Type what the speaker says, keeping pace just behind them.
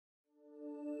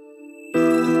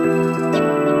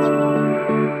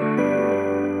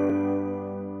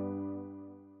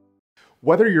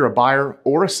Whether you're a buyer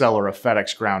or a seller of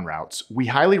FedEx ground routes, we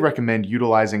highly recommend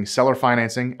utilizing seller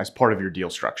financing as part of your deal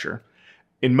structure.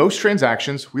 In most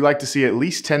transactions, we like to see at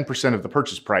least 10% of the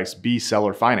purchase price be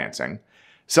seller financing.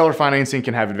 Seller financing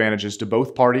can have advantages to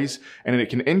both parties, and it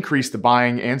can increase the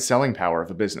buying and selling power of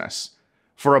a business.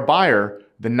 For a buyer,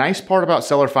 the nice part about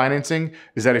seller financing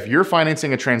is that if you're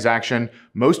financing a transaction,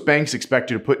 most banks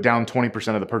expect you to put down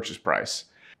 20% of the purchase price.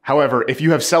 However, if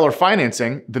you have seller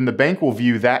financing, then the bank will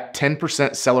view that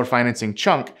 10% seller financing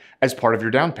chunk as part of your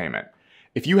down payment.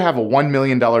 If you have a $1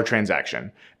 million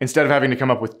transaction, instead of having to come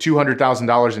up with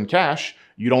 $200,000 in cash,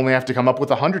 you'd only have to come up with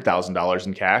 $100,000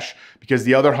 in cash because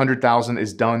the other $100,000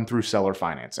 is done through seller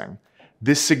financing.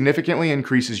 This significantly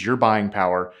increases your buying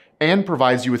power and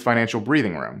provides you with financial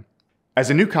breathing room.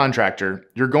 As a new contractor,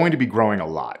 you're going to be growing a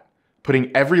lot.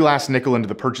 Putting every last nickel into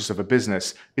the purchase of a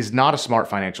business is not a smart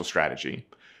financial strategy.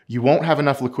 You won't have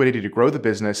enough liquidity to grow the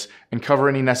business and cover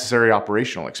any necessary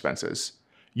operational expenses.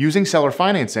 Using seller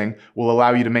financing will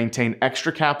allow you to maintain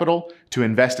extra capital to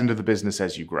invest into the business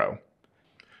as you grow.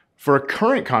 For a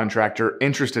current contractor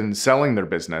interested in selling their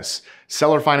business,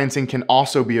 seller financing can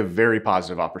also be a very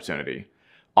positive opportunity.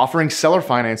 Offering seller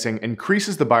financing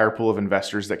increases the buyer pool of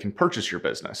investors that can purchase your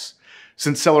business.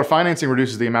 Since seller financing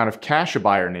reduces the amount of cash a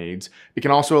buyer needs, it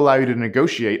can also allow you to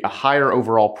negotiate a higher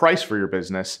overall price for your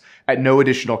business at no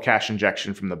additional cash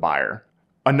injection from the buyer.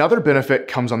 Another benefit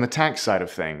comes on the tax side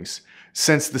of things.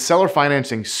 Since the seller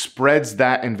financing spreads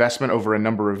that investment over a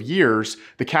number of years,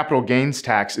 the capital gains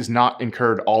tax is not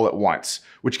incurred all at once,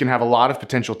 which can have a lot of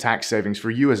potential tax savings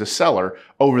for you as a seller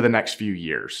over the next few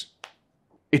years.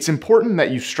 It's important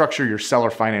that you structure your seller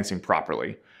financing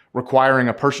properly, requiring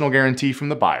a personal guarantee from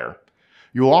the buyer.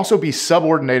 You will also be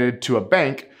subordinated to a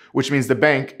bank, which means the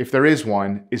bank, if there is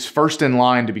one, is first in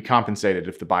line to be compensated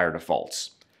if the buyer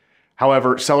defaults.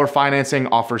 However, seller financing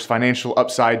offers financial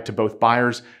upside to both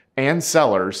buyers and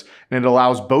sellers, and it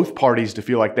allows both parties to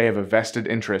feel like they have a vested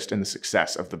interest in the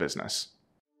success of the business.